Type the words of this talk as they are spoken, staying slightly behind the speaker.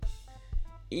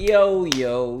Yo,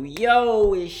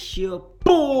 it's your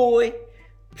boy,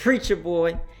 Preacher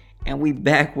Boy, and we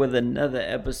back with another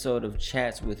episode of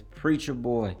Chats with Preacher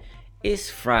Boy. It's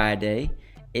Friday,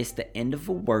 it's the end of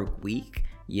a work week.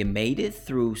 You made it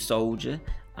through, soldier.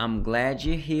 I'm glad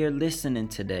you're here listening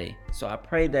today. So I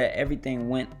pray that everything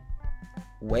went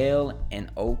well and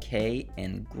okay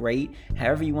and great.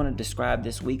 However you want to describe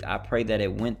this week, I pray that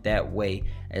it went that way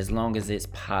as long as it's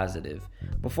positive.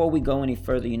 Before we go any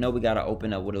further, we got to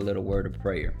open up with a little word of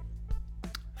prayer.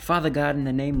 Father God, in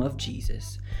the name of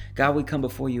Jesus, God, we come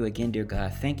before you again, dear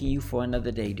God, thanking you for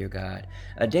another day, dear God,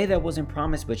 a day that wasn't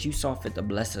promised, but you saw fit to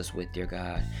bless us with, dear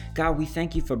God. God, we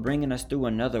thank you for bringing us through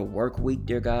another work week,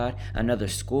 dear God, another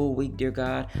school week, dear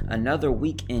God, another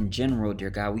week in general, dear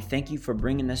God. We thank you for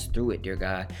bringing us through it, dear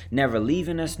God, never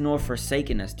leaving us nor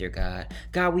forsaking us, dear God.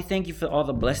 God, we thank you for all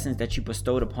the blessings that you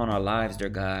bestowed upon our lives, dear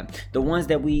God, the ones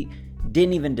that we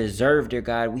didn't even deserve, dear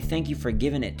God. We thank you for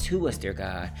giving it to us, dear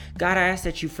God. God, I ask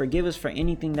that you forgive us for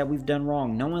anything that we've done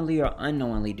wrong, knowingly or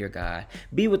unknowingly, dear God.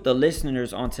 Be with the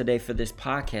listeners on today for this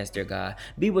podcast, dear God.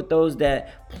 Be with those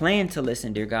that plan to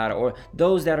listen, dear God, or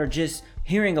those that are just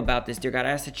hearing about this, dear God.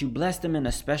 I ask that you bless them in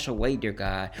a special way, dear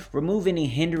God. Remove any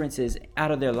hindrances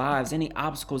out of their lives, any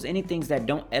obstacles, any things that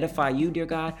don't edify you, dear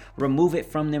God. Remove it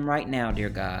from them right now, dear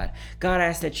God. God, I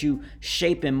ask that you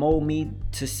shape and mold me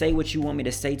to say what you want me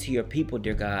to say to your people,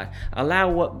 dear God.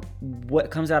 Allow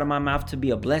what comes out of my mouth to be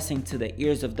a blessing to the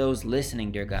ears of those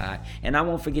listening, dear God. And I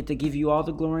won't forget to give you all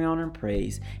the glory, honor, and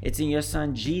praise. It's in your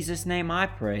son Jesus' name I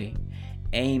pray.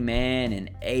 Amen and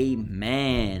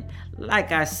amen.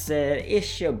 Like I said,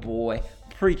 it's your boy,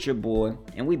 Preacher Boy,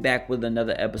 and we back with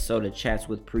another episode of Chats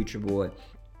with Preacher Boy.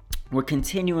 We're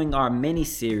continuing our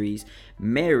mini-series,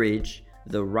 Marriage,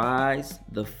 the Rise,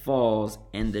 the Falls,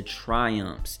 and the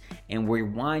Triumphs. And we're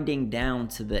winding down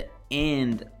to the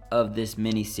end of this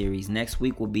mini-series. Next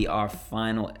week will be our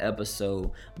final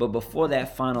episode. But before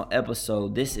that final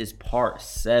episode, this is part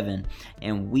 7.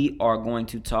 And we are going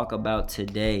to talk about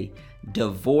today,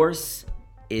 divorce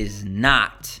is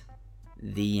not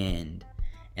the end.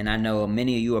 And I know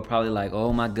many of you are probably like,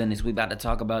 oh my goodness, we about to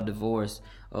talk about divorce.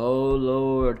 Oh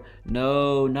Lord,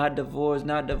 no, not divorce.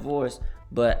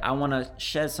 But I want to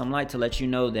shed some light to let you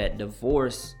know that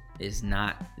divorce is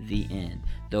not the end.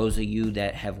 Those of you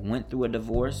that have went through a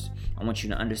divorce, I want you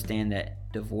to understand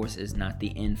that divorce is not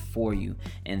the end for you.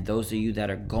 And those of you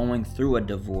that are going through a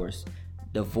divorce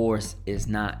is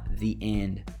not the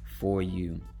end for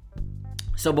you.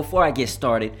 So before I get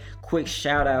started, quick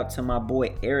shout out to my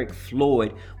boy Eric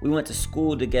Floyd. We went to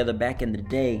school together back in the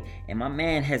day, and my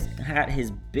man has had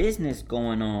his business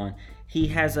going on. He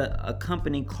has a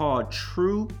company called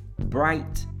True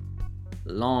Bright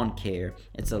Lawn Care.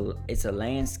 It's a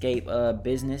landscape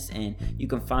business, and you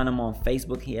can find him on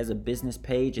Facebook. He has a business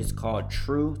page. It's called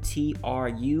True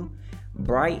TRU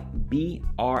Bright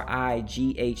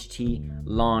BRIGHT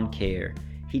Lawn Care.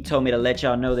 He told me to let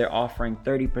y'all know they're offering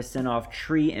 30% off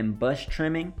tree and bush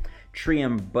trimming, tree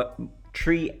and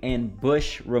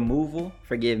bush removal,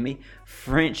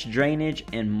 French drainage,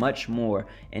 and much more.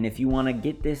 And if you want to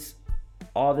get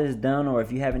all this done, or if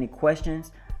you have any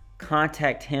questions,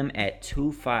 contact him at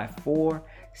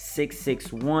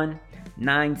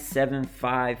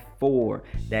 254-661-9754.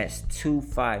 That's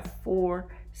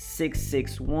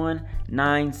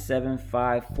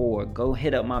 254-661-9754. Go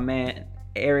hit up my man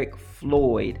Eric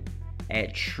Floyd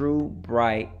at True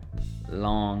Bright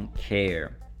Lawn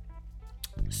Care.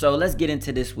 So let's get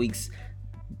into this week's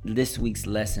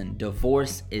lesson.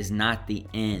 Divorce is not the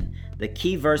end. The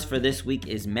key verse for this week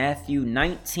is Matthew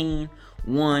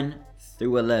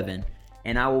 19:1-11,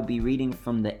 and I will be reading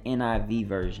from the NIV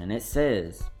version. It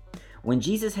says, "When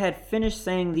Jesus had finished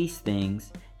saying these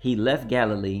things, he left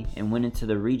Galilee and went into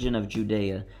the region of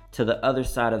Judea to the other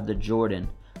side of the Jordan.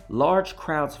 Large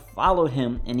crowds followed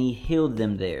him, and he healed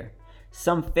them there.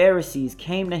 Some Pharisees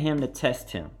came to him to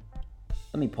test him."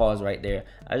 Let me pause right there.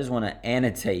 I just want to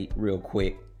annotate real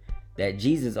quick that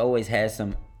Jesus always has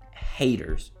some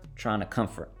haters trying to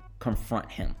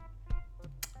confront him.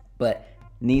 But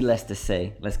needless to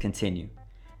say, let's continue.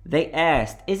 They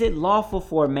asked, "Is it lawful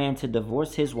for a man to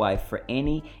divorce his wife for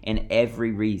any and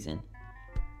every reason?"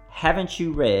 "Haven't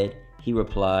you read," he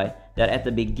replied, "that at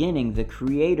the beginning the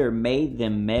Creator made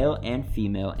them male and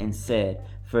female and said,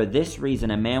 'For this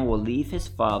reason a man will leave his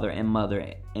father and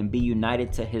mother and be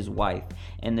united to his wife,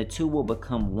 and the two will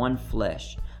become one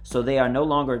flesh. So they are no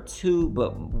longer two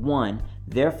but one.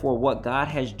 Therefore what God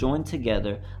has joined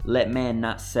together, let man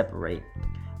not separate.'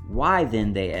 Why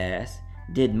then," they asked,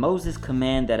 "did Moses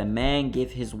command that a man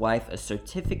give his wife a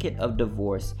certificate of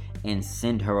divorce and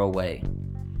send her away?"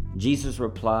 Jesus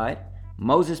replied,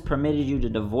 Moses permitted you to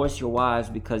divorce your wives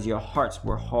because your hearts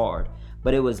were hard,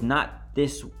 but it was not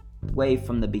this way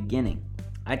from the beginning.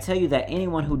 I tell you that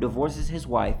anyone who divorces his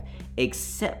wife,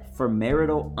 except for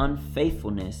marital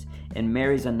unfaithfulness, and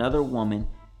marries another woman,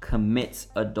 commits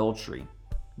adultery.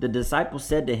 The disciples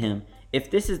said to him, "If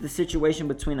this is the situation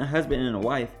between a husband and a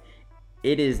wife,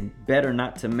 it is better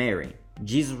not to marry."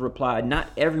 Jesus replied, "Not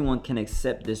everyone can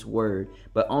accept this word,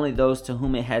 but only those to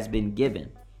whom it has been given.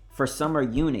 For some are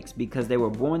eunuchs because they were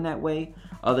born that way,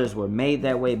 others were made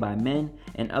that way by men,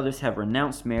 and others have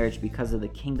renounced marriage because of the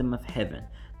kingdom of heaven.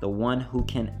 The one who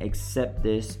can accept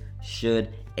this should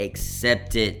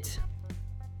accept it."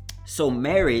 So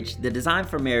marriage, the design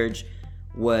for marriage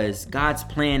was God's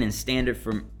plan and standard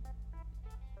for...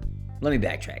 Let me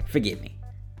backtrack. Forgive me.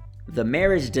 The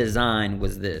marriage design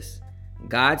was this.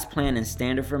 God's plan and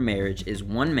standard for marriage is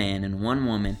one man and one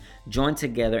woman joined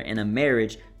together in a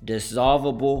marriage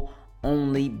dissolvable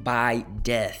only by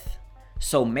death.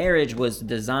 So marriage was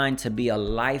designed to be a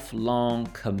lifelong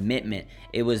commitment.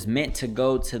 It was meant to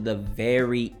go to the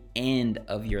very end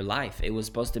of your life. It was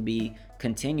supposed to be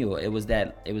continual. It was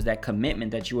that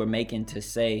commitment that you were making to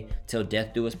say till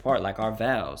death do us part, like our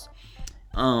vows.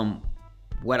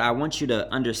 What I want you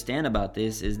to understand about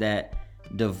this is that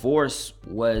divorce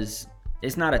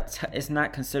it's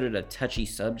not considered a touchy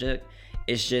subject.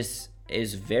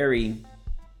 It's very,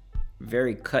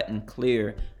 very cut and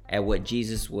clear at what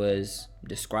Jesus was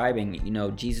describing. You know,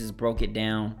 Jesus broke it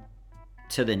down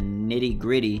to the nitty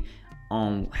gritty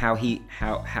on how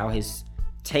his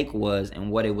take was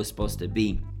and what it was supposed to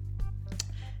be.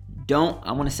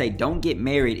 Don't get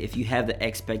married if you have the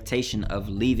expectation of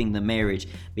leaving the marriage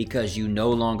because you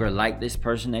no longer like this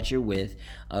person that you're with.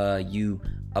 You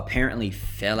apparently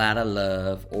fell out of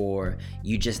love, or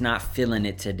you just not feeling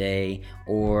it today,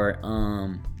 or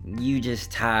you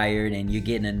just tired and you're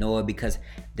getting annoyed because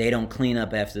they don't clean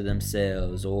up after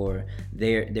themselves, or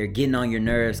they're getting on your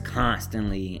nerves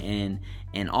constantly,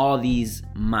 and all these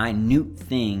minute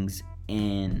things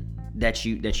and that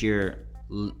you're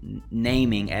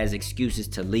naming as excuses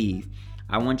to leave.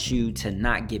 I want you to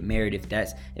not get married if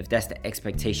that's the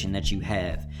expectation that you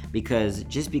have, because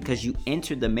just because you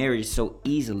entered the marriage so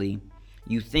easily,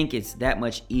 you think it's that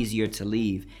much easier to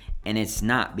leave, and it's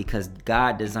not, because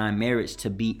God designed marriage to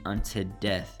be unto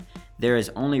death. There's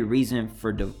only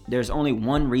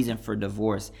one reason for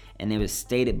divorce, and it was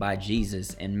stated by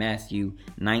Jesus in Matthew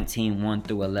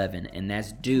 19:1-11, and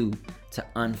that's due to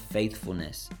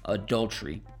unfaithfulness,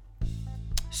 adultery.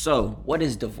 So, what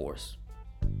is divorce?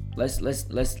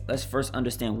 Let's first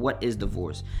understand what is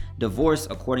divorce. Divorce,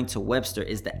 according to Webster,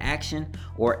 is the action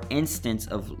or instance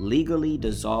of legally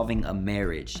dissolving a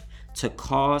marriage, to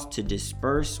cause to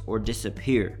disperse or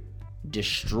disappear,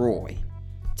 destroy,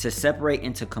 to separate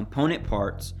into component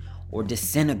parts or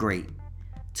disintegrate,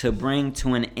 to bring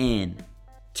to an end,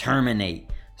 terminate.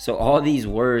 So all these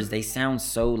words, they sound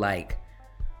so like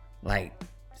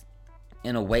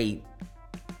in a way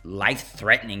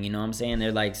life-threatening, you know what I'm saying?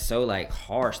 They're like so like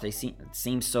harsh. They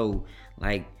seem so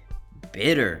like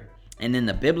bitter. And then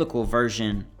the biblical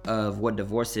version of what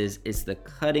divorce is, it's the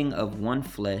cutting of one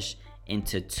flesh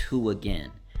into two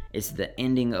again. It's the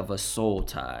ending of a soul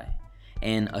tie.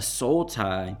 And a soul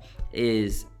tie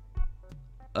is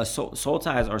soul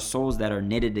ties are souls that are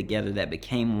knitted together that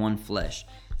became one flesh.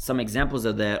 Some examples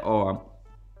of that are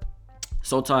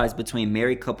soul ties between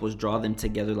married couples draw them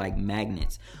together like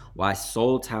magnets, while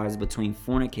soul ties between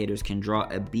fornicators can draw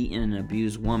a beaten and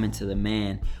abused woman to the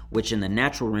man, which in the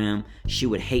natural realm she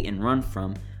would hate and run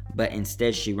from, but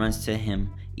instead she runs to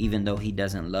him even though he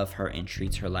doesn't love her and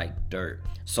treats her like dirt.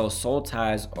 So soul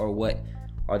ties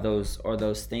are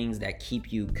those things that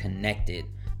keep you connected.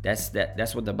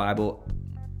 That's what the Bible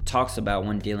talks about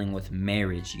when dealing with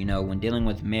marriage. You know, when dealing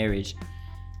with marriage,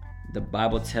 the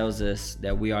Bible tells us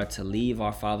that we are to leave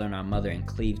our father and our mother and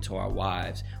cleave to our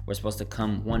wives. We're supposed to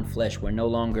come one flesh. We're no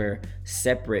longer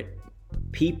separate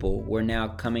people. We're now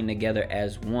coming together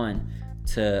as one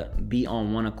to be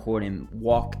on one accord and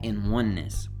walk in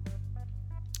oneness.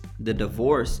 The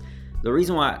divorce, the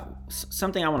reason why,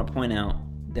 something I want to point out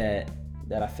that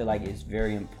I feel like is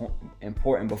very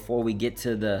important before we get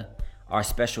to our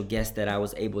special guest that I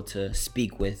was able to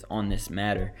speak with on this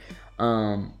matter.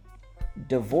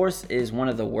 Divorce is one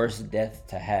of the worst deaths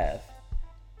to have.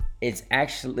 It's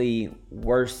actually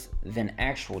worse than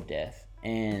actual death.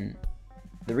 And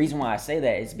the reason why I say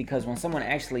that is because when someone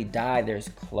actually dies, there's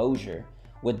closure.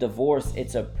 With divorce,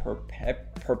 it's a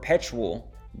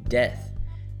perpetual death.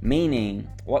 Meaning,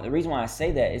 the reason why I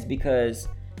say that is because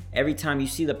every time you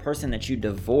see the person that you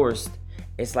divorced,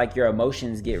 it's like your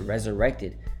emotions get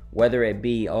resurrected. Whether it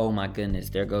be, oh my goodness,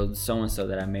 there goes so-and-so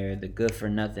that I married, the good for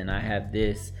nothing, I have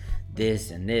this,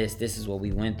 and this is what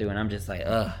we went through, and I'm just like,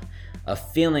 ugh. A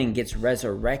feeling gets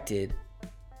resurrected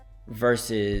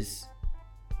versus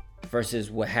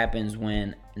what happens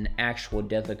when an actual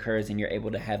death occurs and you're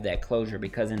able to have that closure.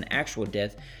 Because in actual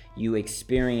death, you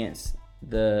experience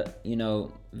the,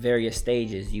 various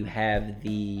stages. You have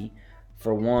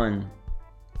for one,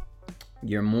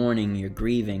 you're mourning, you're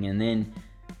grieving, and then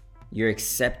you're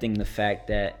accepting the fact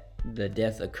that the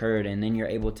death occurred, and then you're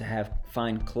able to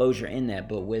find closure in that.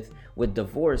 But with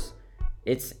divorce,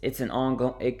 it's an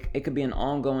ongoing, it could be an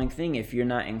ongoing thing if you're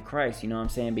not in Christ, you know what I'm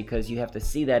saying? Because you have to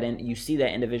see that, and you see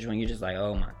that individual and you're just like,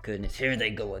 oh my goodness, here they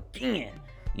go again,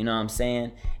 you know what I'm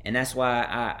saying? And that's why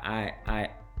I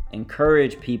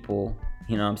encourage people,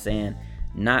 you know what I'm saying,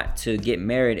 not to get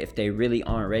married if they really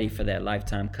aren't ready for that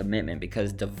lifetime commitment,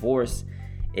 because divorce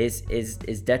is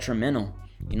detrimental.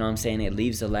 You know what I'm saying? It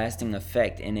leaves a lasting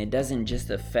effect, and it doesn't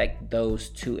just affect those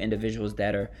two individuals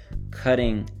that are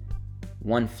cutting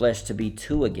one flesh to be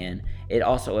two again. It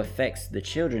also affects the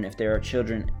children. If there are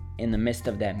children in the midst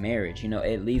of that marriage,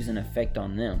 it leaves an effect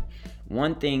on them.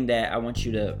 One thing that I want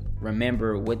you to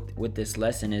remember with this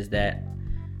lesson is that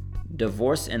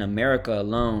divorce in America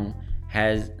alone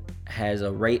has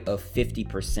a rate of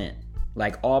 50%.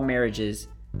 Like, all marriages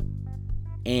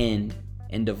end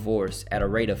in divorce at a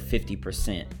rate of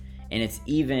 50%. And it's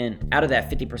even out of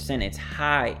that 50%, it's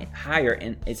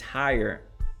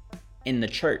higher in the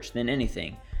church than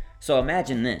anything. So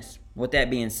imagine this. With that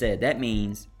being said, that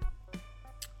means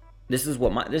this is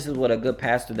what a good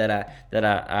pastor that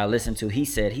I listened to, he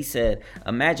said,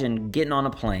 imagine getting on a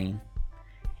plane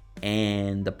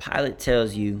and the pilot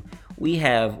tells you, we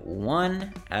have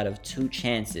 1 out of 2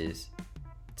 chances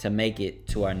to make it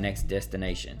to our next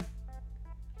destination.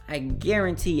 I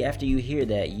guarantee after you hear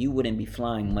that, you wouldn't be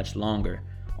flying much longer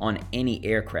on any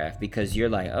aircraft, because you're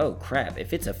like, oh crap,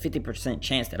 if it's a 50%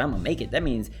 chance that I'm gonna make it, that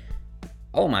means,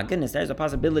 oh my goodness, there's a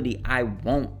possibility I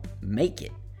won't make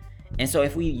it. And so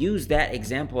if we use that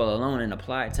example alone and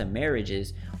apply it to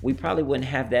marriages, we probably wouldn't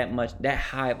have that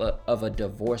high of a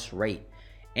divorce rate.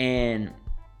 And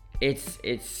it's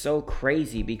so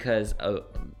crazy, because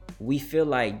we feel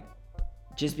like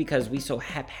just because we so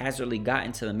haphazardly got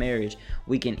into the marriage,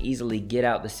 we can easily get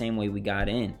out the same way we got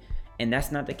in. And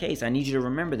that's not the case. I need you to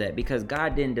remember that, because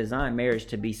God didn't design marriage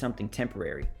to be something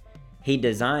temporary. He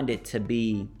designed it to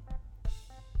be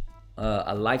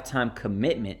a lifetime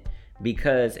commitment,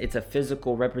 because it's a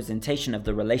physical representation of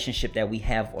the relationship that we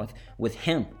have with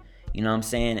Him. You know what I'm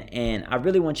saying? And I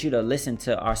really want you to listen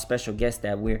to our special guest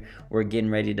that we're getting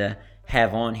ready to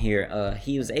have on here.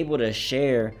 He was able to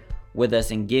share with us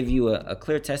and give you a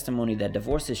clear testimony that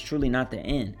divorce is truly not the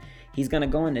end. He's going to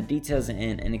go into details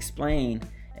and explain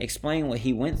what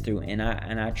he went through, and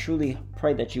I truly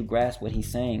pray that you grasp what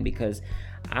he's saying, because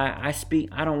I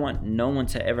don't want no one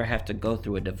to ever have to go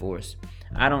through a divorce.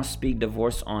 I don't speak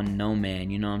divorce on no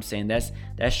man, you know what I'm saying?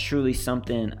 That's truly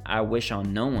something I wish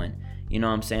on no one, you know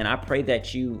what I'm saying? I pray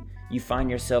that you find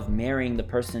yourself marrying the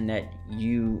person that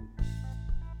you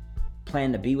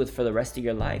plan to be with for the rest of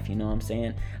your life, you know what I'm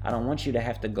saying? I don't want you to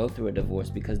have to go through a divorce,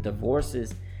 because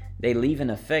divorces, they leave an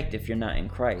effect if you're not in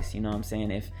Christ, you know what I'm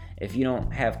saying? If you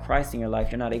don't have Christ in your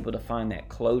life, you're not able to find that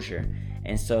closure.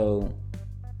 And so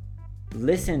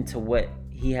listen to what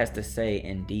he has to say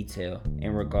in detail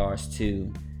in regards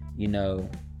to,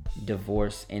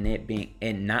 divorce and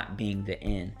it not being the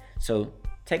end. So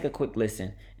take a quick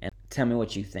listen and tell me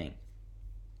what you think.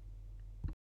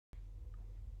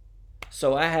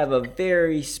 So I have a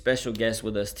very special guest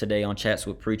with us today on Chats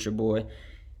with Preacher Boy.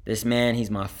 This man,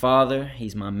 he's my father,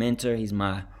 he's my mentor, he's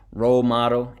my role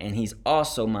model, and he's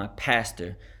also my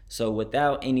pastor. So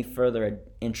without any further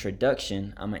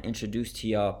introduction, I'm going to introduce to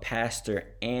y'all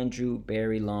Pastor Andrew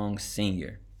Barry Long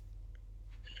Sr.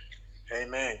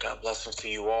 Amen. God blessings to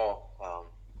you all.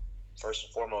 First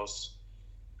and foremost,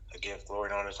 I give glory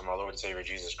and honor to my Lord and Savior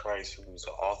Jesus Christ, who's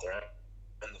the author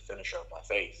and the finisher of my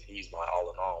faith. He's my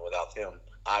all in all. Without him,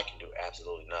 I can do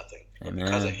absolutely nothing. But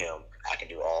because of him, I can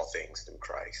do all things through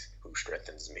Christ, who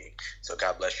strengthens me. So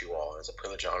God bless you all. It's a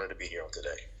privilege and honor to be here on today.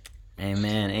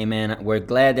 Amen. We're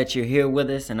glad that you're here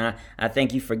with us, and I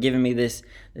thank you for giving me this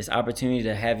opportunity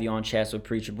to have you on Chats with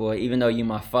Preacher Boy. Even though you're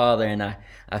my father, and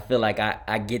I feel like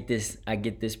I get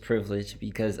this privilege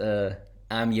because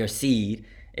I'm your seed.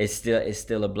 It's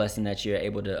still a blessing that you're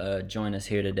able to join us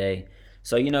here today.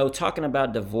 So talking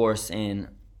about divorce, and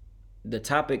the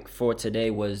topic for today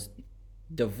was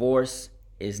divorce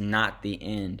is not the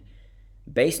end.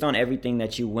 Based on everything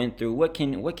that you went through, what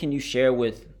can you share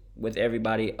with with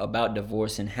everybody about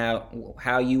divorce and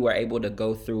how you were able to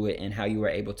go through it and how you were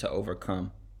able to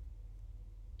overcome.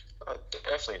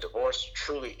 Definitely, divorce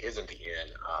truly isn't the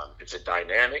end. It's a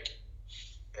dynamic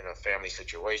in a family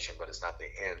situation, but it's not the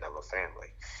end of a family.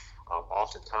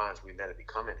 Oftentimes, we let it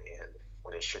become an end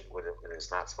when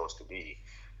it's not supposed to be.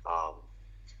 Um,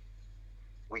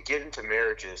 we get into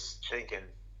marriages thinking,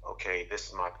 okay, this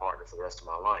is my partner for the rest of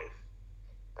my life.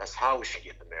 That's how we should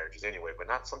get into marriages anyway. But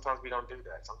not sometimes we don't do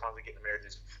that. Sometimes we get into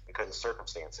marriages because of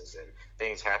circumstances and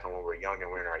things happen when we're young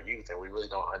and we're in our youth, and we really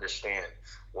don't understand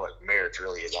what marriage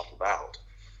really is all about.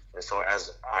 And so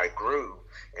as I grew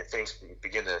and things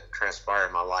began to transpire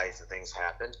in my life and things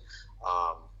happened,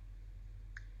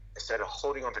 instead of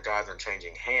holding on to God's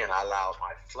unchanging hand, I allowed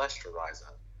my flesh to rise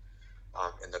up.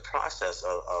 In the process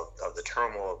of the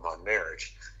turmoil of my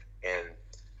marriage,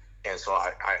 and so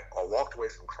I walked away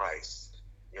from Christ,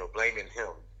 blaming him,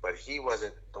 but he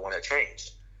wasn't the one that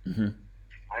changed. Mm-hmm.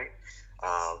 Right?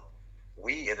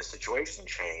 We in the situation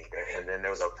changed, and then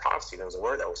there was a prophecy, there was a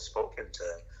word that was spoken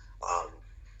to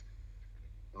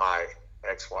my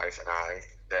ex-wife and I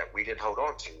that we didn't hold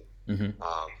on to.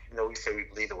 Mm-hmm. We say we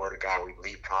believe the word of God, we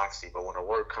believe prophecy, but when a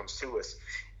word comes to us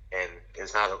and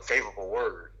it's not a favorable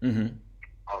word, mm-hmm.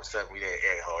 all of a sudden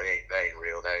that ain't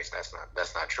real.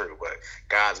 That's not true. But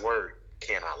God's word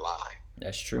cannot lie.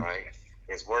 That's true. Right?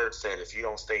 His word said, if you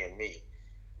don't stay in me,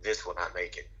 this will not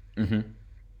make it. Mm-hmm.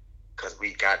 Because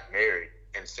we got married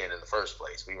in sin in the first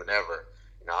place. We were never,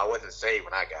 I wasn't saved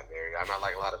when I got married. I'm not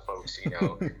like a lot of folks, I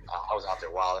was out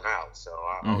there wilding out. So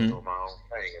I was doing my own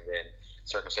thing. And then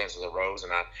circumstances arose,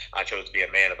 and I chose to be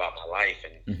a man about my life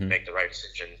and make the right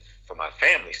decision for my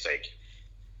family's sake.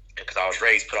 Because I was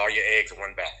raised, put all your eggs in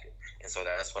one basket. And so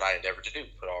that's what I endeavored to do,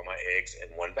 put all my eggs in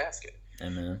one basket.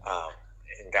 Amen.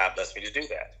 And God blessed me to do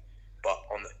that.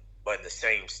 But in the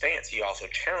same stance, he also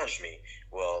challenged me,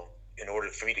 well, in order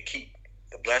for me to keep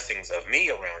the blessings of me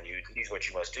around you, this is what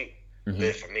you must do. Mm-hmm.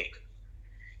 Live for me.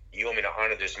 You want me to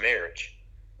honor this marriage?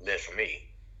 Live for me.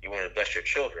 You want to bless your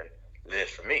children? Live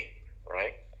for me,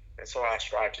 right? And so I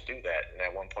strive to do that. And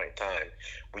at one point in time,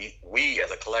 we as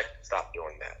a collective stopped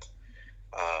doing that.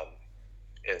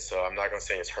 And so I'm not going to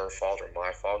say it's her fault or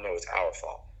my fault. No, it's our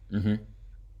fault. Mm-hmm.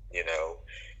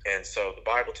 And so the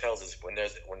Bible tells us when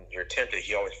you're tempted,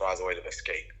 he always provides a way of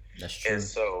escape. That's true. And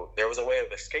so there was a way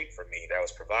of escape for me that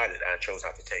was provided, and I chose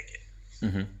not to take it.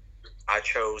 Mm-hmm. I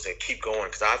chose to keep going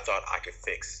because I thought I could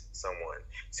fix someone.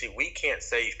 See, we can't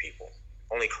save people.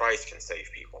 Only Christ can save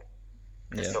people.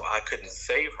 Yeah. And so I couldn't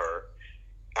save her,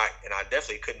 and I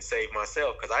definitely couldn't save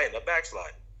myself because I ended up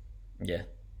backsliding. Yeah.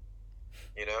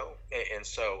 And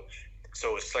so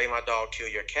it's slay my dog, kill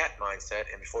your cat mindset,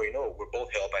 and before you know it, we're both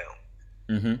hellbound.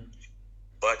 Mm-hmm.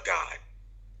 But God,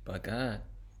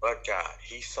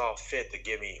 he saw fit to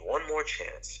give me one more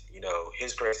chance,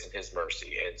 his grace and his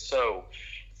mercy. And so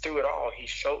through it all, he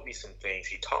showed me some things.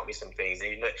 He taught me some things.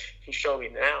 And he showed me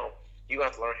now you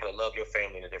have to learn how to love your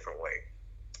family in a different way.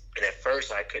 And at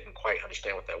first, I couldn't quite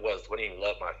understand what that was. Wouldn't even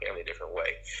love my family a different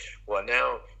way. Well,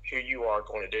 now here you are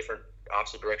going a different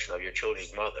opposite direction of your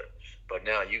children's mother. But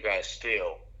now you guys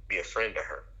still be a friend to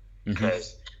her.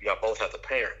 Because y'all both have the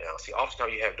parent now. See,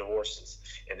 oftentimes you have divorces,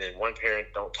 and then one parent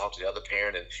don't talk to the other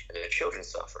parent, and the children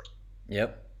suffer.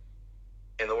 Yep.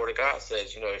 And the Word of God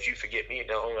says, if you forget me,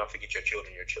 not only I'll forget your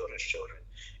children's children.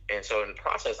 And so in the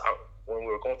process, when we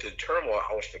were going through the turmoil,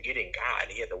 I was forgetting God.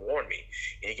 He had to warn me.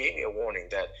 And he gave me a warning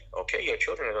that, okay, your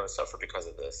children are going to suffer because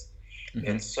of this. Mm-hmm.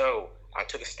 And so I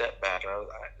took a step back, and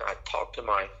I talked to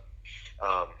my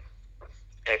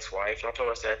ex-wife, and I told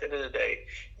her, I said, at the end of the day,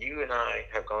 you and I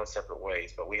have gone separate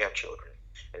ways, but we have children.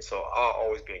 And so I'll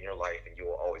always be in your life, and you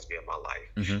will always be in my life.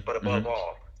 Mm-hmm. But above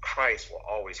all, Christ will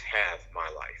always have my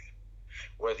life.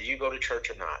 Whether you go to church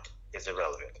or not is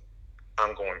irrelevant.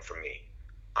 I'm going for me.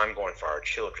 I'm going for our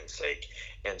children's sake.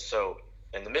 And so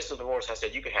in the midst of the divorce, I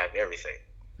said, you can have everything.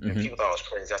 Mm-hmm. And people thought I was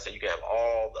crazy. I said, you can have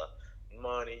all the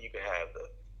money, you can have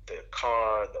the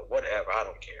car, the whatever, I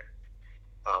don't care.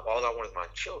 All I want is my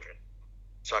children,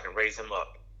 so I can raise them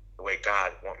up the way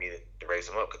God wants me to raise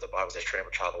them up, because the Bible says train up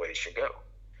a child the way they should go.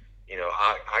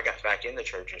 I got back in the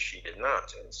church and she did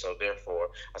not. And so therefore,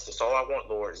 I said, so all I want,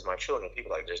 Lord, is my children.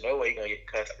 People are like, there's no way you're going to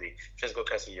get physical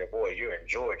custody of your boy. You're in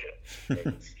Georgia.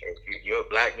 and you're a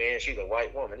black man, she's a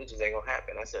white woman. It just ain't going to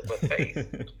happen. I said, but faith.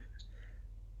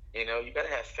 You got to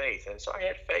have faith. And so I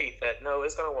had faith that, no,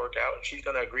 it's going to work out. And she's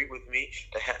going to agree with me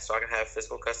so I can have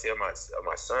physical custody of my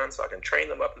son, so I can train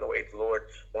them up in the way the Lord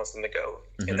wants them to go.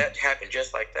 Mm-hmm. And that happened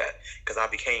just like that, because I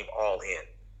became all in.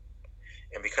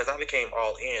 And because I became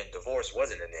all in, divorce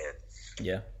wasn't an end.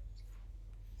 Yeah.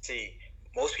 See,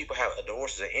 most people have a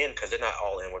divorce as an end because they're not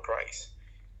all in with Christ.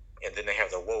 And then they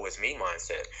have the woe is me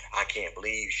mindset. I can't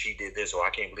believe she did this, or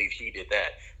I can't believe he did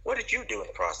that. What did you do in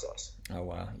the process? Oh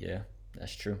wow, yeah,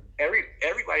 that's true.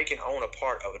 Everybody can own a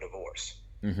part of a divorce.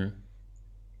 Mm-hmm.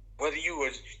 Whether you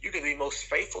could be the most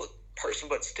faithful person,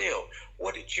 but still,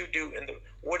 what did you do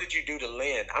what did you do to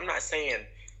lend? I'm not saying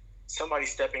somebody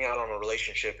stepping out on a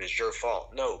relationship is your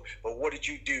fault. No, but what did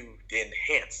you do to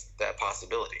enhance that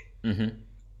possibility? Mm-hmm.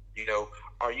 You know,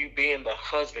 are you being the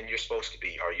husband you're supposed to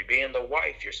be? Are you being the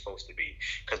wife you're supposed to be?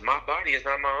 Because my body is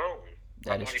not my own.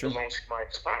 My That is body true. belongs to my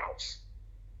spouse.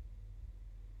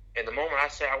 And the moment I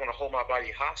say I want to hold my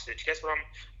body hostage, guess what?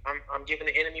 I'm giving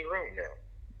the enemy room now.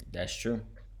 That's true.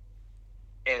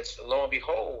 And so, lo and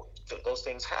behold, those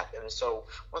things happen. And so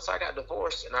once I got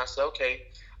divorced, and I said, okay,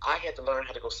 I had to learn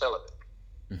how to go celibate.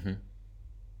 Mm-hmm.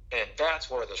 And that's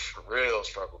where the real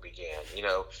struggle began,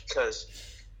 because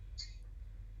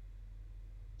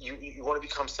you want to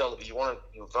become celibate.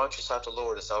 You vouch yourself to the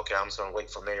Lord and say, okay, I'm just going to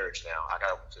wait for marriage now.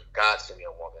 God send me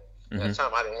a woman. Mm-hmm. At the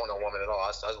time, I didn't want a woman at all.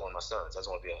 I just wanted my sons. I just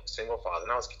want to be a single father.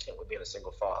 And I was content with being a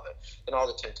single father. And all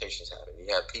the temptations happen.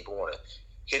 You have people want to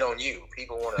hit on you.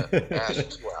 People want to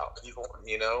ask you out. People,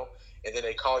 and then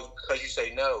they call you because you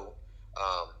say no.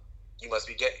 You must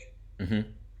be gay. Mm-hmm.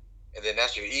 And then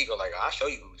that's your ego, like, I'll show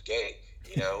you who's gay,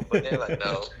 But then, like,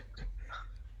 no,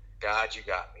 God, you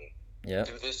got me. Yeah.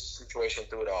 Through this situation,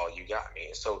 through it all, you got me.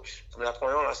 And so from that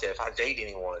point on, I said, if I date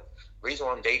anyone, the reason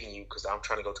why I'm dating you because I'm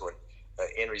trying to go to an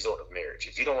end result of marriage.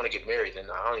 If you don't want to get married, then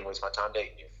I don't even waste my time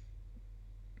dating you.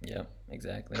 Yeah,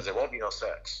 exactly. Because there won't be no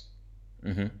sex.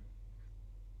 Mm-hmm.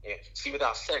 Yeah. See,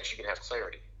 without sex, you can have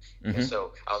clarity. Mm-hmm. And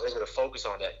so I was able to focus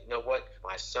on that. You know what?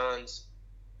 My sons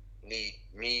need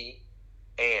me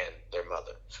and their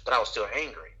mother. But I was still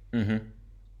angry. Mm-hmm.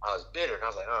 I was bitter, and I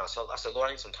was like, So I said, Lord,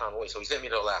 I need some time away. So he sent me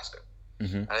to Alaska.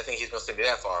 Mm-hmm. I didn't think he was going to send me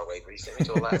that far away, but he sent me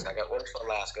to Alaska. I got orders for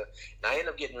Alaska, and I ended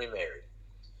up getting remarried.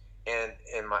 And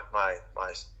my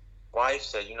wife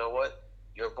said, you know what?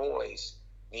 Your boys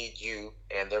need you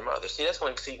and their mother. See, that's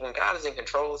when God is in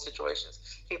control of situations,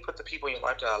 he put the people in your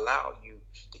life to allow you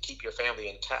to keep your family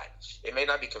intact. It may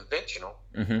not be conventional,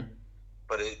 mm-hmm.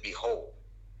 but it'd be whole.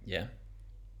 Yeah.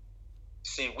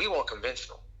 See, we want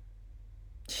conventional.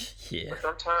 Yeah. But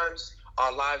sometimes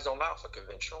our lives don't allow for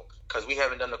conventional because we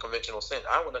haven't done the conventional sin.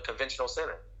 I was a conventional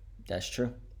sinner. That's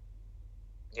true.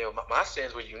 My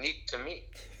sins were unique to me.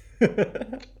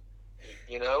 And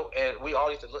we all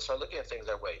need to start looking at things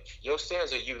that way. Your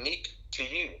sins are unique to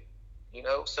you,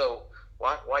 so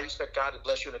why you expect God to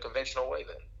bless you in a conventional way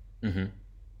then?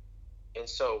 Mm-hmm. And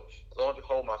so, lo and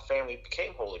behold, my family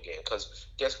became whole again because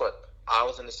guess what? I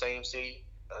was in the same city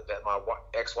that my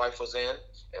ex-wife was in,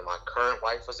 and my current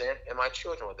wife was in, and my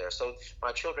children were there. So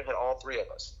my children had all three of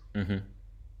us mm-hmm.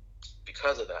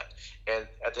 because of that. And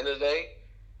at the end of the day,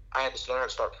 I had to learn how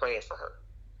to start praying for her.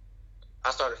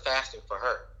 I started fasting for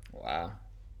her. Wow.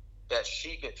 That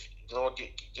she could, Lord,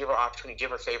 give her opportunity,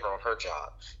 give her favor on her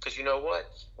job. Because you know what?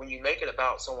 When you make it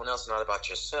about someone else and not about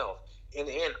yourself, in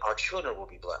the end, our children will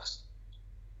be blessed.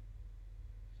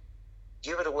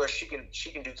 Give her to where she can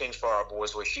do things for our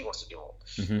boys where she wants to do them.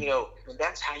 Mm-hmm. And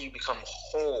that's how you become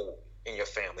whole in your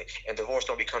family. And divorce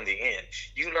don't become the end.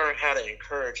 You learn how to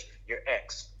encourage your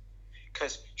ex.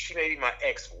 Because she may be my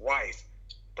ex-wife,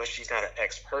 but she's not an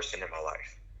ex-person in my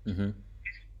life. Mm-hmm.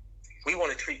 We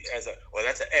want to treat as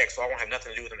that's an ex, so I won't have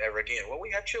nothing to do with them ever again. Well, we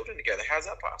have children together. How's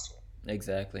that possible?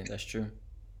 Exactly. That's true.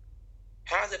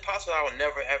 How is it possible I will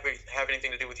never ever have anything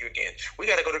to do with you again? We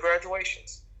got to go to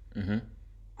graduations. Mm-hmm.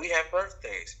 We have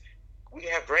birthdays. We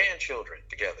have grandchildren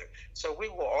together. So we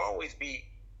will always be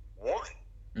one.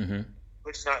 Mm-hmm.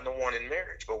 Which is not in the one in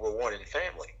marriage, but we're one in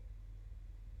family.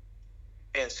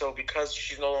 And so because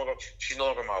she's no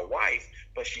longer my wife,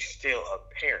 but she's still a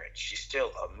parent. She's still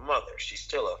a mother. She's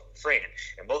still a friend.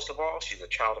 And most of all, she's a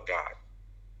child of God.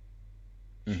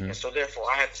 Mm-hmm. And so therefore,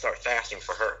 I had to start fasting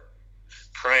for her,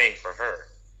 praying for her.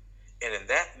 And in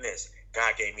that midst,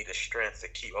 God gave me the strength to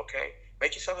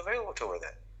make yourself available to her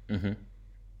then. Mm-hmm.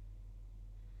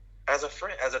 As a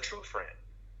friend, as a true friend.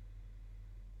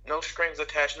 No strings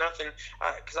attached, nothing.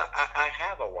 Because I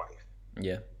have a wife.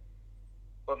 Yeah.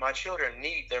 But my children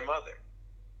need their mother.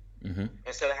 Mm-hmm.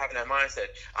 Instead of having that mindset,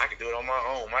 I can do it on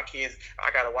my own. My kids,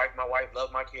 I got a wife. My wife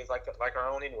loves my kids like her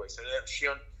own anyway. So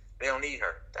they don't need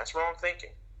her. That's wrong thinking.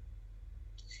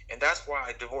 And that's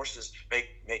why divorces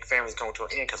make families come to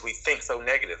an end, because we think so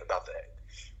negative about that.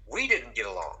 We didn't get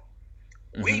along.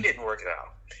 Mm-hmm. We didn't work it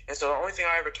out. And so the only thing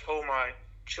I ever told my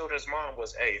children's mom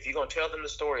was, hey, if you're going to tell them the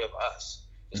story of us,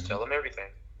 just tell them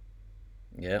everything.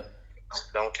 Yeah.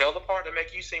 Don't tell the part that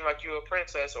make you seem like you're a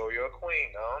princess or you're a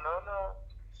queen. No.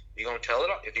 You're going to tell it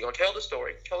all. If you're going to tell the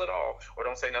story, tell it all, or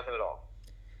don't say nothing at all.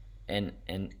 And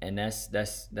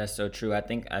that's so true. I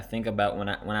think about when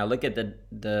I look at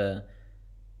the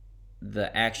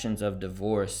actions of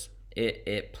divorce,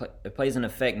 it plays an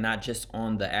effect not just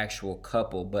on the actual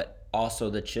couple but also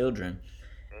the children.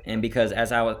 And because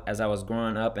as I was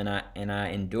growing up and I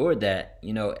endured that,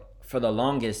 for the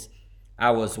longest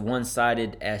I was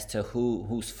one-sided as to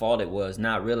whose fault it was,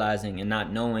 not realizing and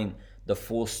not knowing the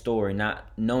full story, not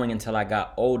knowing until I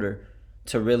got older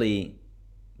to really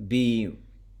be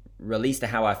released to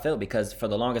how I felt, because for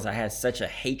the longest I had such a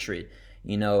hatred,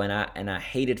 and I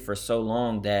hated for so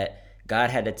long that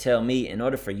God had to tell me, in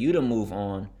order for you to move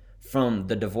on from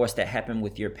the divorce that happened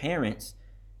with your parents,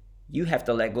 you have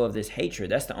to let go of this hatred.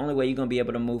 That's the only way you're going to be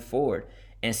able to move forward.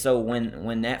 And so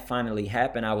when that finally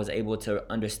happened, I was able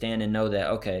to understand and know that,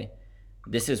 okay,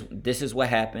 this is what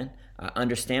happened. I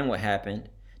understand what happened.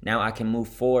 Now I can move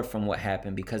forward from what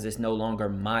happened because it's no longer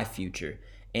my future.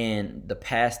 And the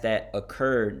past that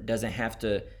occurred doesn't have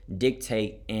to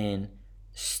dictate and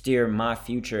steer my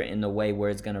future in the way where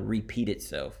it's going to repeat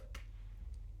itself.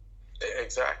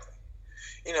 Exactly.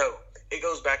 It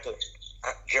goes back to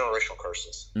generational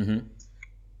curses. Mm-hmm.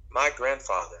 My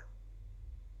grandfather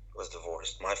was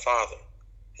divorced. My father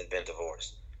had been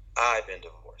divorced. I've been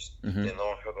divorced. Mm-hmm. Then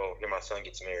Lord, here my son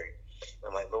gets married.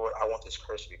 I'm like, Lord, I want this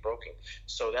curse to be broken.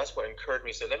 So that's what encouraged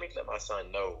me. So let me let my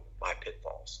son know my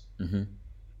pitfalls. Mm-hmm.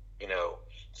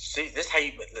 See, this is how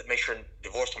you make sure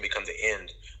divorce don't become the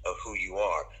end of who you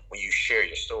are when you share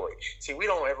your story. See, we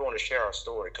don't ever want to share our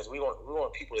story because we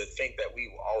want people to think that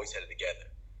we always had it together.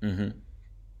 Mm-hmm.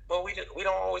 Well, we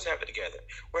don't always have it together.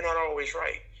 We're not always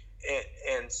right.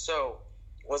 And so,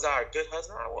 was I a good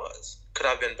husband? I was. Could I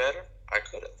have been better? I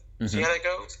could have. Mm-hmm. See how that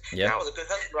goes? Yeah. I was a good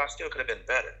husband, but I still could have been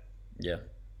better. Yeah.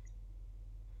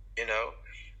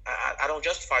 I don't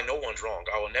justify no one's wrong.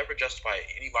 I will never justify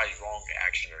anybody's wrong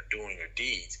action or doing or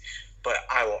deeds, but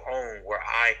I will own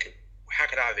how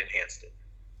could I have enhanced it?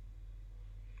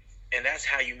 And that's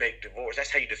how you make divorce. That's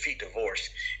how you defeat divorce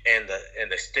and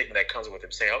the stigma that comes with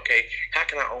it. Saying, okay, how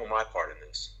can I own my part in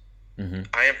this? Mm-hmm.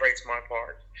 I embrace my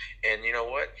part, and you know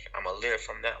what? I'm gonna live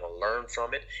from that. I'm gonna learn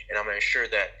from it, and I'm gonna ensure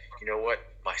that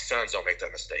my sons don't make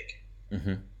that mistake.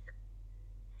 Mm-hmm.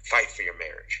 Fight for your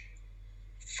marriage.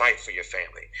 Fight for your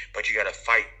family, but you got to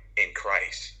fight in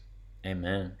Christ.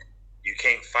 Amen. You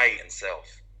can't fight in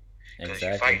self. Because Exactly.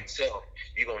 if you fight in self,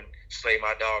 you're going to slay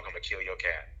my dog, I'm going to kill your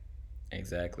cat.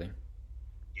 Exactly.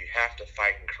 You have to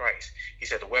fight in Christ. He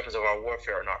said the weapons of our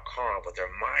warfare are not carnal, but they're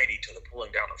mighty to the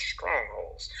pulling down of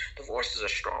strongholds. Divorce is a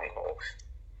stronghold.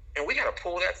 And we got to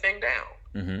pull that thing down.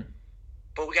 Mm-hmm.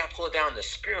 But we got to pull it down in the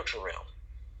spiritual realm.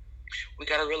 We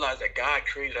got to realize that God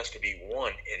created us to be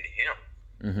one in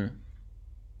Him. Mm-hmm.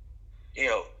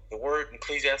 The word in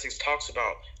Ecclesiastes talks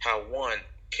about how one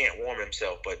can't warm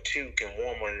himself, but two can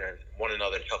warm one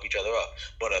another and help each other up.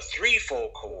 But a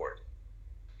threefold cord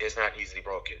is not easily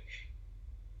broken.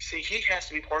 See, he has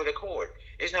to be part of the cord.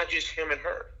 It's not just him and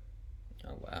her.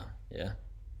 Oh, wow. Yeah.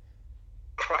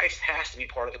 Christ has to be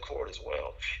part of the cord as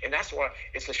well. And that's why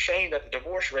it's a shame that the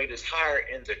divorce rate is higher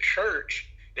in the church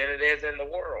than it is in the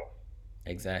world.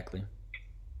 Exactly.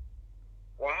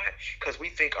 Why? Because we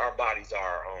think our bodies are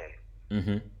our own.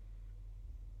 Mm-hmm.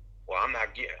 Well, I'm going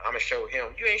to show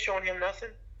him. You ain't showing him nothing.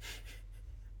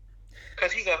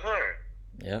 Because he's a hunter.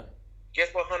 Yep.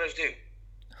 Guess what hunters do?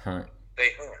 Hunt.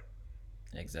 They hunt.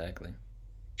 Exactly.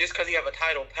 Just because you have a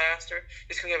title pastor,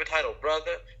 just because you have a title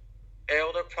brother,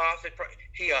 elder, prophet,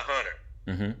 he a hunter.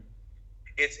 Mm-hmm.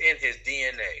 It's in his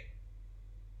DNA.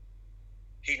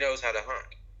 He knows how to hunt.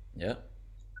 Yep.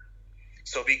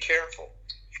 So be careful.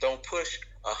 Don't push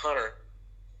a hunter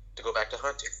to go back to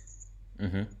hunting.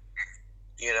 Mm-hmm.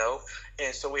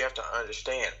 And so we have to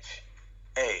understand,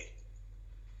 hey,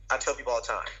 I tell people all the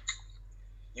time,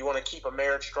 you want to keep a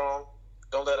marriage strong,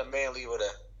 don't let a man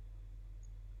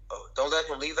don't let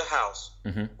him leave the house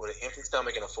Mm-hmm. with an empty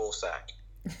stomach and a full sack.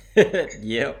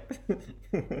 Yep.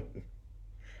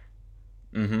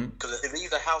 Mm-hmm. Because if he leaves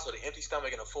the house with an empty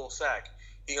stomach and a full sack,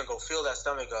 he's going to go fill that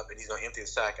stomach up and he's going to empty the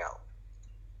sack out.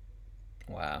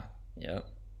 Wow. Yep.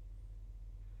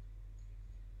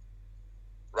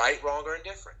 Right, wrong, or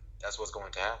indifferent. That's what's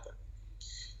going to happen.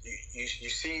 You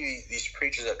see these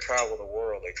preachers that travel the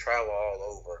world. They travel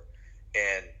all over,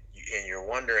 and you're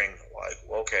wondering,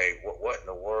 like, okay, what in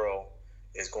the world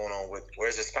is going on with,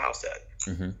 where's his spouse at?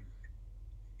 Mm-hmm. And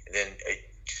then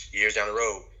years down the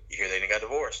road, you hear they got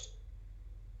divorced.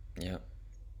 Yep.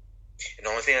 And the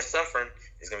only thing that's suffering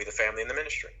is going to be the family and the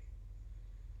ministry.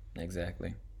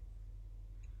 Exactly.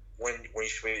 When you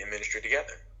should be in ministry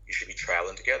together. You should be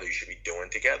traveling together. You should be doing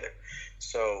together.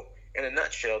 So, in a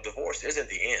nutshell, divorce isn't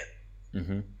the end.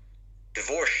 Mm-hmm.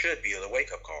 Divorce should be the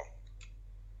wake-up call.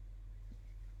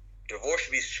 Divorce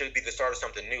should be the start of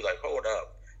something new. Like, hold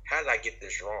up, how did I get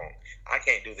this wrong? I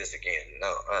can't do this again.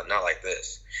 No, not like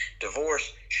this.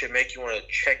 Divorce should make you want to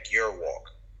check your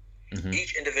walk. Mm-hmm.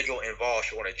 Each individual involved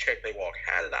should want to check their walk.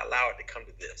 How did I allow it to come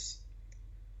to this?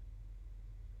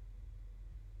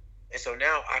 And so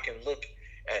now I can look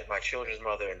at my children's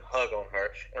mother and hug on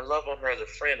her and love on her as a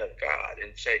friend of God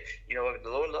and say, you know what, the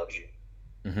Lord loves you.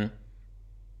 Mm-hmm.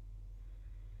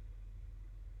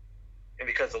 And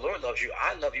because the Lord loves you,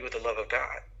 I love you with the love of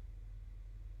God.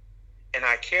 And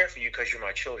I care for you because you're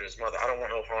my children's mother. I don't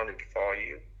want no harm to befall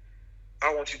you.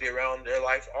 I want you to be around their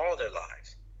life all their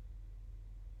lives.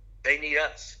 They need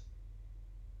us.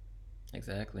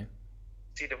 Exactly.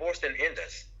 See, divorce didn't end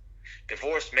us.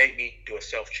 Divorce made me do a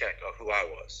self-check of who I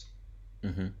was.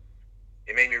 Mm-hmm.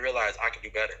 It made me realize I can do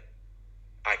better.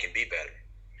 I can be better.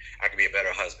 I can be a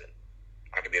better husband.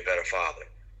 I can be a better father.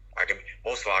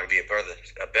 Most of all, I can be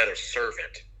a better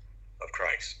servant of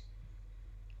Christ.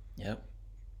 Yep.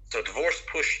 So divorce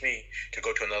pushed me to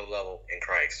go to another level in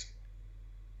Christ.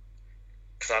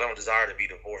 Because I don't desire to be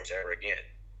divorced ever again.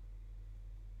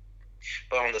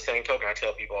 But on the same token, I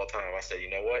tell people all the time, I say, you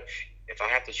know what? If I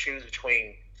have to choose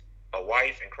between a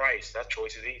wife and Christ, that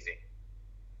choice is easy.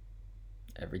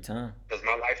 Every time. Because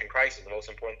my life in Christ is the most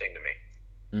important thing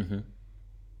to me. Mm-hmm.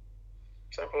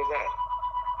 Simple as that.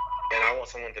 And I want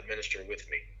someone to minister with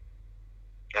me,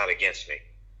 not against me.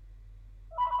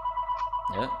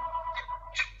 Yeah.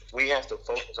 We have to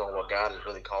focus on what God has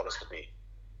really called us to be.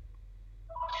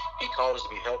 He called us to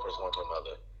be helpers one to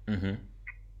another. Mm-hmm.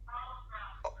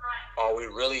 Are we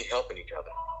really helping each other?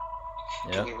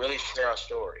 Yeah. Do we really share our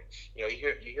story? You know,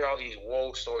 you hear all these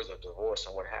woe stories of divorce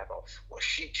and what happened. Well,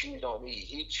 she cheated on me.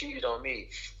 He cheated on me.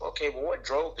 Okay, well, what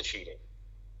drove the cheating?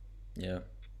 Yeah.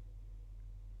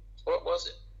 What was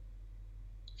it?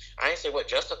 I didn't say what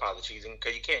justified the cheating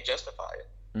because you can't justify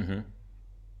it. Mm-hmm.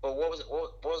 But what was it?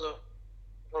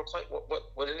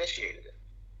 What initiated it?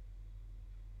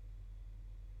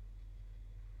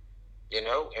 You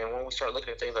know, and when we start looking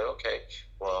at things like, okay,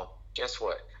 well, guess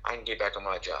what? I can get back on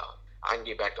my job. I can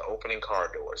get back to opening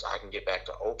car doors. I can get back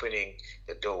to opening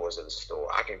the doors of the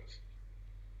store.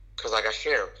 Because like I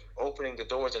shared, opening the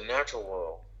doors in the natural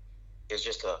world is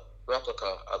just a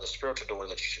replica of the spiritual door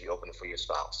that you should be opening for your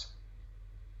spouse.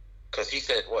 Because he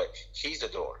said what? He's the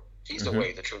door. He's mm-hmm. the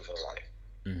way, the truth, and life.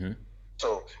 Mm-hmm.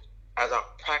 So as I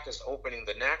practice opening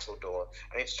the natural door,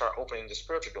 I need to start opening the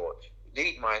spiritual door.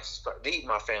 Lead my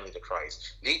family to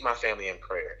Christ. Lead my family in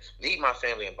prayer. Lead my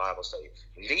family in Bible study.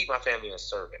 Lead my family in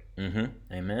serving. Mm-hmm.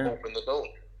 Amen. Open the door.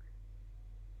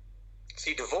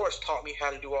 See, divorce taught me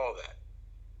how to do all that.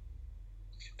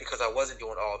 Because I wasn't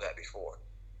doing all that before.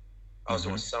 I was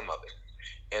mm-hmm. doing some of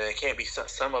it. And it can't be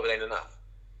some of it ain't enough.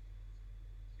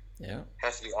 Yeah. It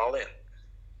has to be all in.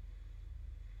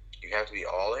 You have to be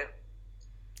all in.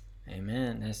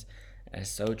 Amen. That's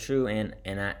so true, and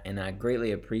I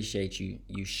greatly appreciate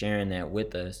you sharing that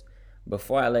with us.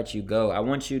 Before I let you go, I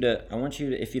want you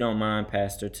to, if you don't mind,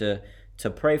 Pastor, to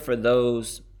pray for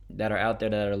those that are out there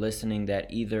that are listening that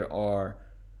either are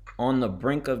on the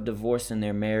brink of divorce in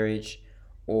their marriage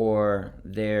or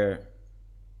they're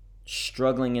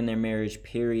struggling in their marriage,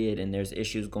 period, and there's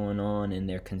issues going on and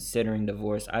they're considering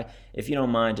divorce. If you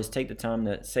don't mind, just take the time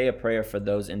to say a prayer for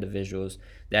those individuals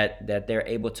that they're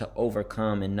able to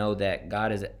overcome and know that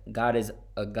God is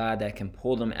a God that can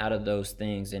pull them out of those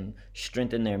things and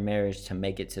strengthen their marriage to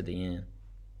make it to the end.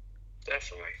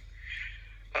 Definitely.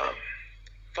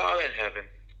 Father in heaven,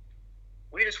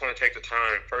 we just want to take the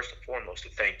time first and foremost to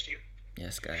thank you.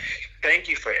 Yes, God. Thank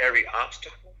you for every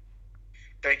obstacle.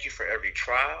 Thank you for every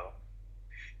trial.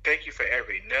 Thank you for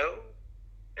every no.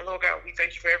 And Lord God, we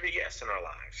thank you for every yes in our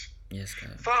lives. Yes,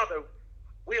 God. Father,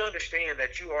 we understand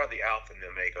that you are the Alpha and the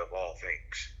Omega of all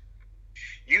things.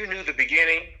 You knew the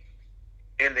beginning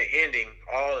and the ending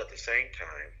all at the same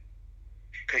time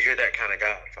because you're that kind of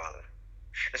God, Father.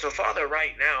 And so, Father,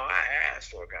 right now, I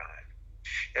ask, Lord God,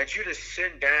 that you just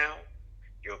send down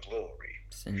your glory.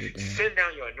 Send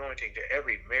down your anointing to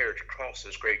every marriage across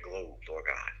this great globe, Lord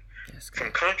God. Yes, God.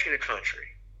 From country to country,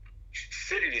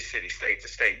 city to city, state to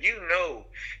state. You know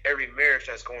every marriage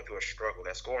that's going through a struggle,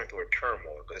 that's going through a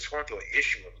turmoil, that's going through an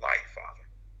issue of life, Father.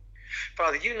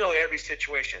 Father, you know every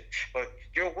situation, but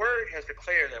your word has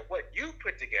declared that what you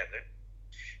put together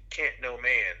can't no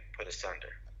man put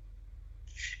asunder.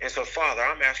 And so, Father,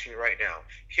 I'm asking you right now,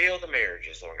 heal the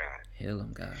marriages, Lord God. Heal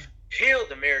them, God. Heal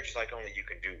the marriages like only you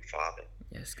can do, Father.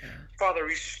 Yes, God. Father,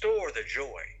 restore the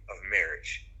joy of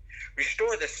marriage.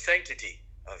 Restore the sanctity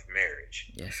of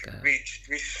marriage. Yes, God.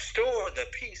 Restore the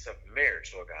peace of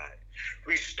marriage, Lord God.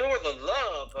 Restore the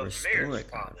love of marriage,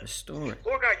 Father. Restore it.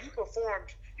 Lord God, you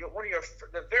performed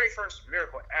the very first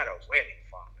miracle at a wedding,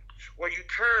 Father, where you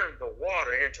turned the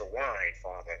water into wine,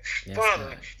 Father. Yes, Father,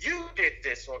 God. you did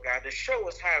this, Lord God, to show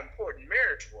us how important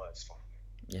marriage was, Father.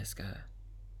 Yes, God.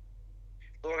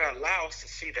 Lord God, allow us to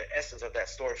see the essence of that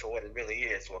story for what it really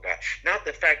is, Lord God. Not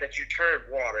the fact that you turned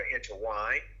water into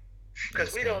wine, because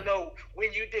Yes, we God. don't know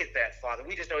when you did that, Father.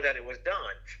 We just know that it was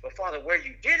done. But, Father, where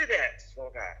you did it at,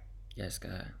 Lord God, Yes,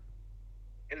 God.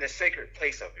 in the sacred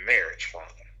place of marriage, Father.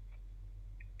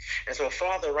 And so,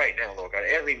 Father, right now, Lord God,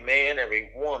 every man,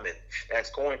 every woman that's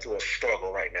going through a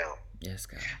struggle right now, Yes,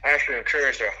 God. I ask you to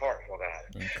encourage their heart, Lord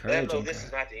God. Encourage Let them know them, this God.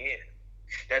 is not the end.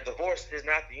 That divorce is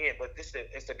not the end, but it's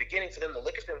the beginning for them to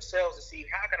look at themselves and see,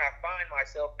 how can I find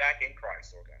myself back in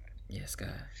Christ, Lord God? Yes,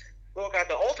 God. Lord God,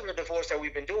 the ultimate divorce that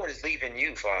we've been doing is leaving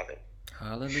you, Father.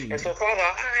 Hallelujah. And so, Father,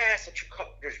 I ask that you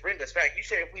just bring us back. You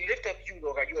said if we lift up you,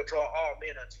 Lord God, you will draw all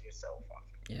men unto yourself, Father.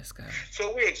 Yes, God.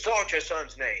 So we exalt your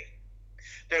Son's name.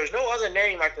 There is no other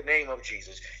name like the name of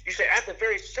Jesus. You say, at the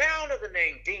very sound of the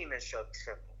name, demons shall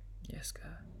tremble. Yes,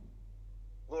 God.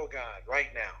 Lord God, right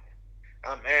now,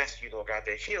 I'm asking you, Lord God,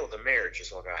 to heal the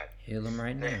marriages, Lord God. Heal them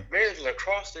right now. The marriages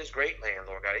across this great land,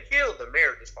 Lord God. Heal the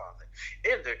marriages, Father.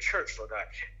 In the church, Lord God.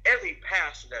 Every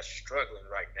pastor that's struggling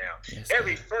right now. Yes,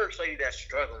 every God. first lady that's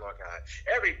struggling, Lord God.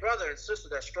 Every brother and sister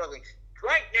that's struggling.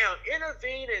 Right now,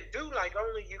 intervene and do like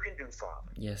only you can do, Father.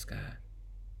 Yes, God.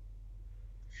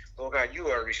 Lord God, you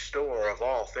are a restorer of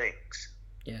all things.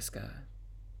 Yes, God.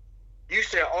 You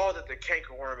said all that the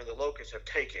cankerworm and the locust have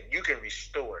taken, you can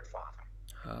restore it, Father.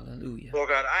 Hallelujah. Lord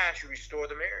God, I ask you to restore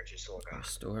the marriages, Lord God.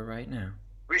 Restore right now.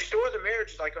 Restore the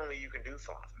marriages like only you can do,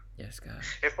 Father. Yes, God.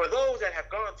 And for those that have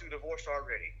gone through divorce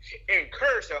already,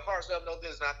 encourage their hearts, let them know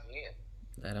this is not the end.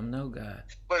 Let them know, God.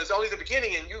 But it's only the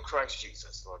beginning in you, Christ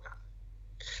Jesus, Lord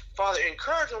God. Father,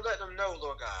 encourage them, let them know,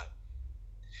 Lord God,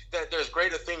 that there's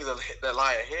greater things that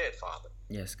lie ahead, Father.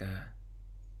 Yes, God.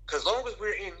 Because long as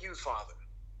we're in you, Father,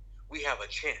 we have a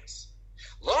chance.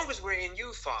 Long as we're in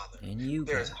you, Father, In you,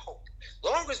 there's God. hope.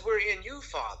 Long as we're in you,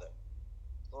 Father,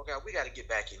 Lord God, we got to get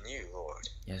back in you, Lord.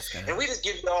 Yes, God. And we just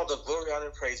give you all the glory, honor,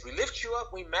 and praise. We lift you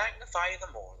up. We magnify you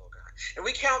the more, Lord God. And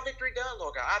we count victory done,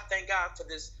 Lord God. I thank God for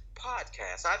this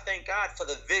podcast. I thank God for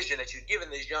the vision that you've given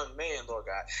this young man, Lord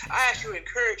God. Yes, I ask God. you to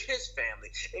encourage his family,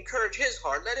 encourage his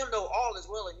heart. Let him know all is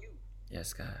well in you.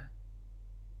 Yes, God.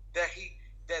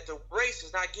 That the race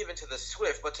is not given to the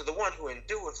swift, but to the one who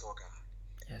endureth, Lord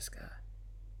God. Yes, God.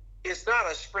 It's not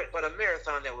a sprint, but a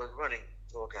marathon that we're running,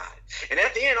 Lord God. And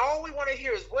at the end, all we want to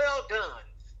hear is, well done,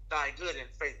 thy good and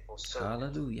faithful servant.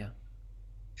 Hallelujah.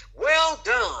 Well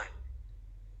done.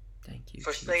 Thank you,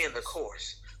 For Jesus. staying the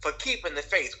course, for keeping the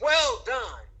faith. Well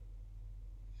done.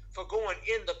 For going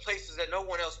in the places that no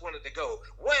one else wanted to go.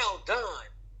 Well done.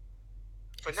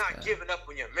 For Yes, not God. giving up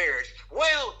on your marriage.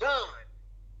 Well done.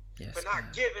 Yes, For not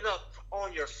God. giving up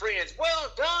on your friends.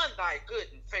 Well done, thy good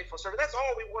and faithful servant. That's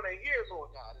all we want to hear, Lord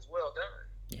God, is well done.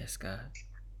 Yes, God.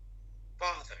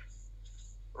 Father,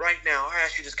 right now, I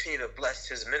ask you to continue to bless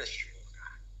his ministry,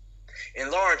 Lord God.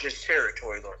 Enlarge his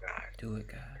territory, Lord God. Do it,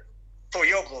 God. For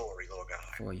your glory, Lord God.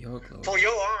 For your glory. For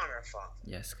your honor, Father.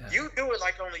 Yes, God. You do it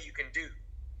like only you can do.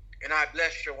 And I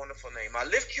bless your wonderful name. I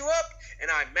lift you up and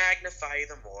I magnify you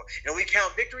the more. And we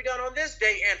count victory done on this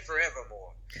day and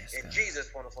forevermore. Yes, In God.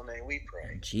 Jesus' wonderful name we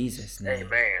pray. In Jesus' name.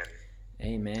 Amen.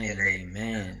 Amen and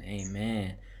amen.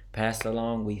 Amen. Pastor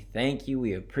Long, we thank you.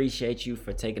 We appreciate you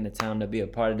for taking the time to be a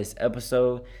part of this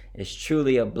episode. It's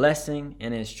truly a blessing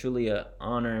and it's truly an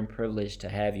honor and privilege to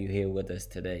have you here with us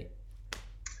today.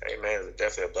 Amen. It's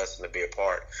definitely a blessing to be a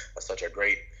part of such a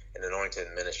great and anointed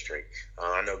ministry.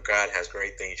 I know God has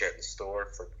great things yet in store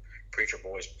for Preacher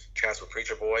Boy's Chats with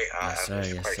Preacher Boy. Yes, sir. I'm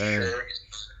just Yes, quite sir.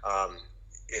 sure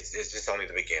it's just only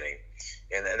the beginning.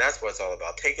 And that's what it's all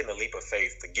about, taking the leap of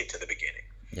faith to get to the beginning.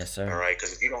 Yes, sir. All right?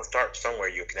 Because if you don't start somewhere,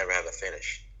 you can never have a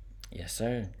finish. Yes,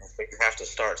 sir. You have to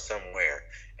start somewhere.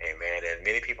 Amen. And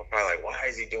many people are probably like, why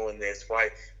is he doing this? Why?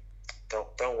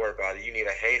 Don't worry about it. You need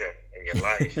a hater in your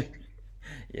life.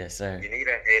 Yes, sir. You need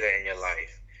a hater in your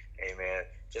life. Amen.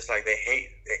 Just like they hate,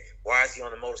 why is he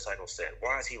on the motorcycle set?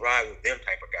 Why is he riding with them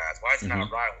type of guys? Why is he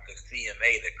not riding with the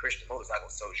CMA, the Christian Motorcycle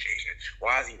Association?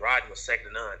 Why is he riding with Second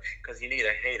to None? Because you need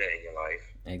a hater in your life.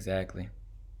 Exactly.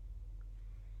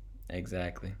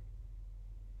 Exactly.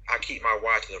 I keep my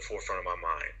why to the forefront of my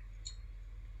mind.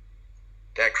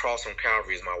 That cross on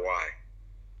Calvary is my why.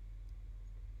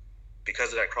 Because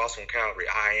of that cross on Calvary,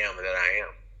 I am that I am.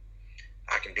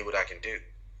 I can do what I can do.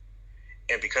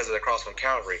 And because of the cross on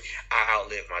Calvary, I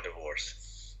outlived my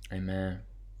divorce. Amen.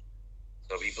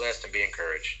 So be blessed and be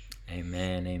encouraged.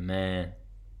 Amen. Amen.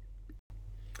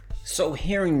 So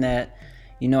hearing that,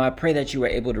 I pray that you were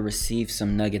able to receive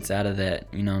some nuggets out of that.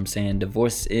 You know what I'm saying?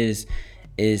 Divorce is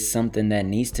something that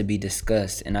needs to be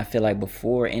discussed. And I feel like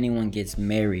before anyone gets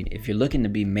married, if you're looking to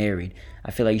be married,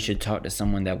 I feel like you should talk to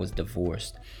someone that was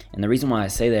divorced. And the reason why I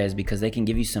say that is because they can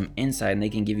give you some insight and they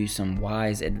can give you some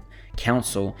wise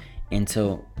counsel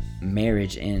into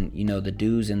marriage and, the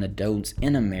do's and the don'ts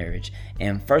in a marriage.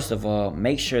 And first of all,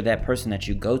 make sure that person that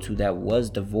you go to that was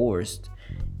divorced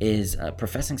is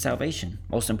professing salvation,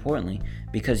 most importantly,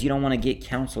 because you don't want to get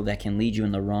counsel that can lead you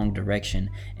in the wrong direction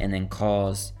and then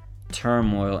cause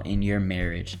turmoil in your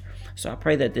marriage. So I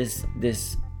pray that this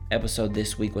episode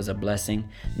this week was a blessing.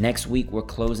 Next week we're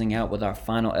closing out with our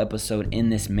final episode in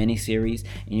this mini series,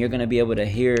 and you're going to be able to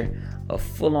hear a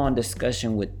full-on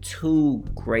discussion with two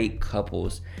great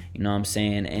couples, you know what I'm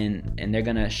saying, and they're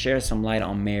going to share some light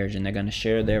on marriage, and they're going to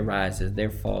share their rises, their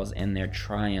falls, and their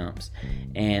triumphs.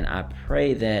 And I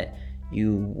pray that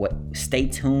you stay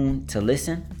tuned to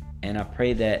listen. And I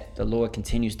pray that the Lord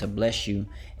continues to bless you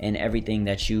in everything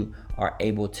that you are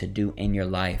able to do in your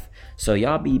life. So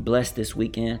y'all be blessed this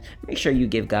weekend. Make sure you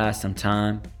give God some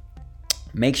time.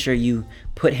 Make sure you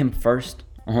put him first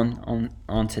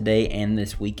on today and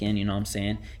this weekend. You know what I'm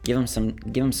saying? Give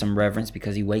him some reverence,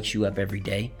 because he wakes you up every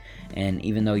day. And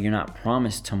even though you're not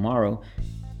promised tomorrow,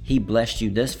 he blessed you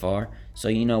this far.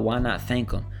 So why not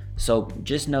thank him? So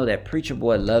just know that Preacher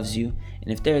Boy loves you.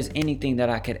 And if there's anything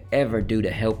that I could ever do to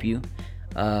help you,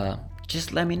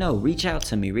 just let me know. Reach out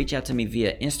to me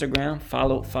via Instagram.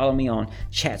 Follow me on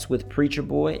Chats with Preacher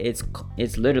Boy.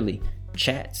 It's literally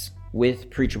Chats with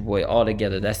Preacher Boy all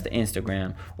together. That's the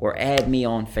Instagram. Or add me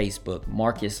on Facebook,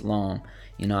 Marcus Long.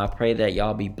 I pray that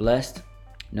y'all be blessed.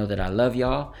 Know that I love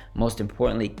y'all. Most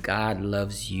importantly, God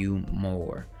loves you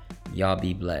more. Y'all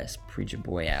be blessed. Preacher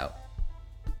Boy out.